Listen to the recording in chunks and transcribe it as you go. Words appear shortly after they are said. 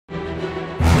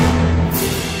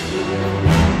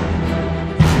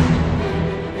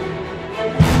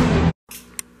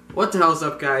What the hell's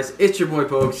up, guys? It's your boy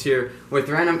Bogues here with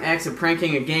random acts of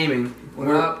pranking and gaming. What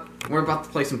up? We're about to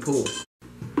play some pool.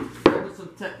 There's some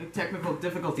technical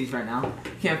difficulties right now.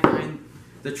 Can't find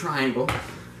the triangle.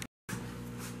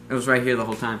 It was right here the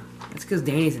whole time. That's because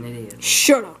Danny's an idiot.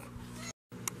 Shut up.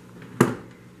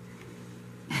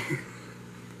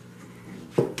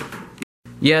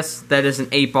 Yes, that is an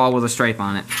 8-ball with a stripe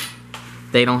on it.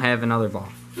 They don't have another ball.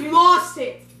 You lost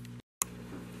it.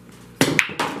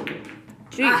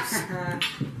 Jeez.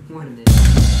 What an idiot.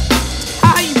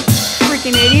 Ah, you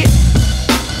freaking idiot.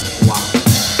 Wow.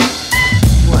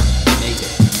 What? Make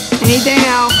it. Anything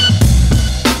now.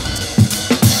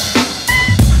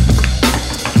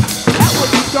 That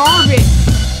was garbage.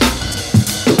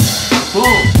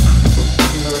 Boom.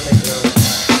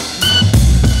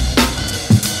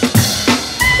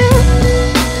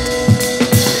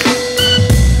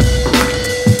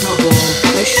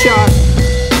 Nice shot.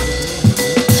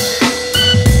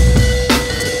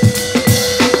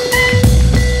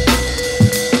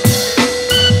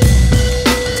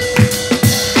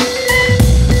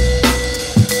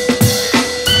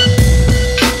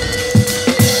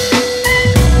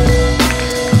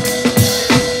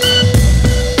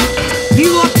 You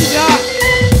lucky duck.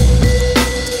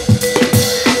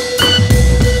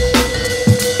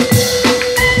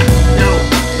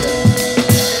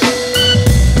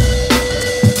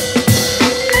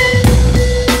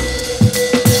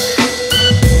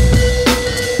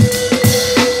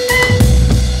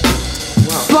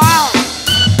 Foul.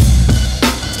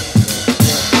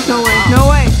 No way, no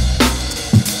way.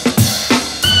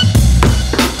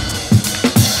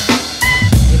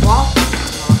 Hey, ball?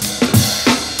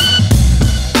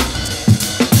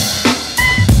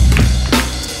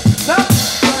 No.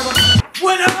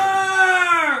 Winner!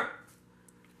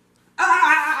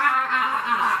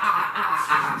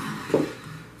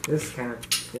 This is kind of...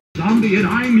 Zombie, and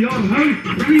I'm your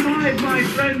host. Revive, my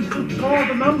friends, to thaw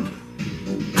them out.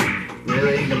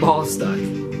 Really? The ball's stuck.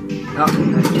 Oh, I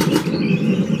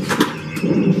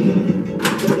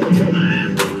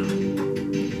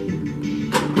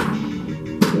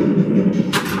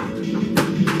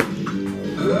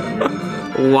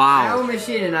Wow. own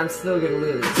machine and I'm still gonna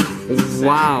lose.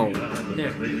 Wow.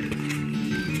 Here.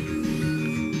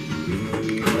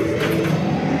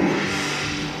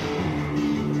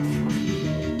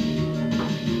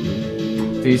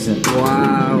 Decent.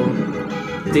 Wow.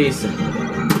 Decent.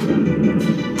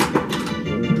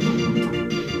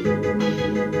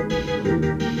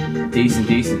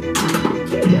 Decent.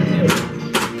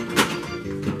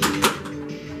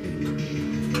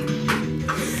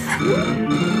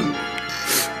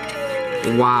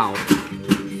 Wow.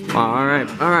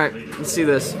 Alright. Let's see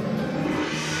this.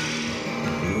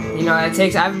 You know, it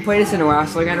takes... I haven't played this in a while,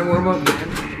 so I gotta warm up, man.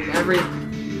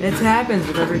 It happens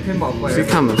with every pinball player.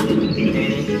 She's coming.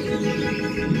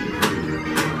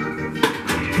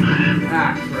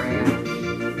 Ah, crap.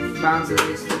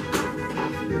 Bounces.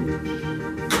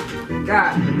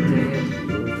 God dang it.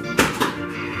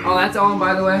 Oh, that's Owen,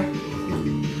 by the way.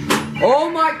 Oh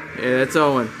my... Yeah, it's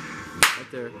Owen.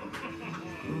 Right there.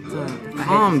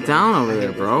 Calm down over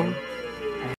there, bro.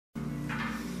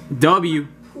 W.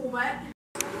 What?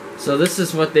 So this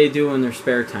is what they do in their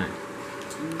spare time.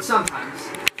 Sometimes.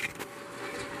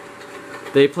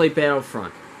 They play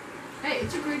Battlefront Hey,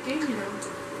 it's a great game, you know.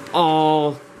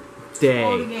 all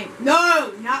Quality day. game.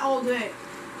 No, not all day.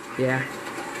 Yeah.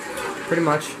 Pretty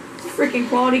much. It's a freaking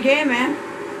quality game, man.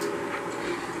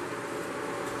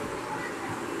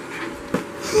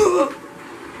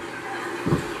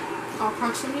 Oh,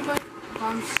 proximity button?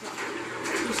 Bombs suck.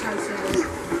 Just gotta say that.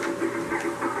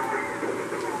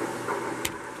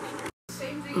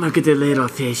 Look at the little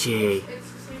fishy. It's the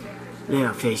same thing.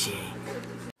 Little fishy.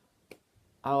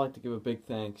 I'd like to give a big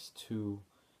thanks to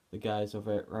the guys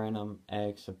over at Random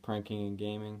Acts of Pranking and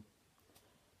Gaming.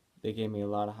 They gave me a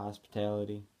lot of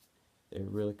hospitality. They're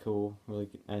really cool, really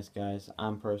nice guys.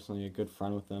 I'm personally a good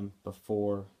friend with them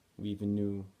before we even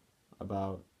knew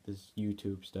about this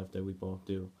YouTube stuff that we both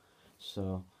do.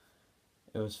 So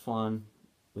it was fun.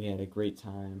 We had a great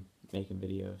time making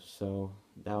videos. So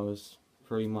that was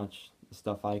pretty much the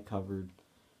stuff I covered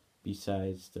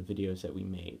besides the videos that we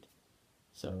made.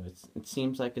 So it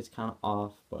seems like it's kind of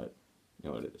off, but you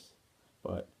know it is.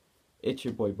 But it's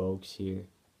your boy Bogues here,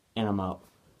 and I'm out.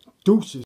 Deuces.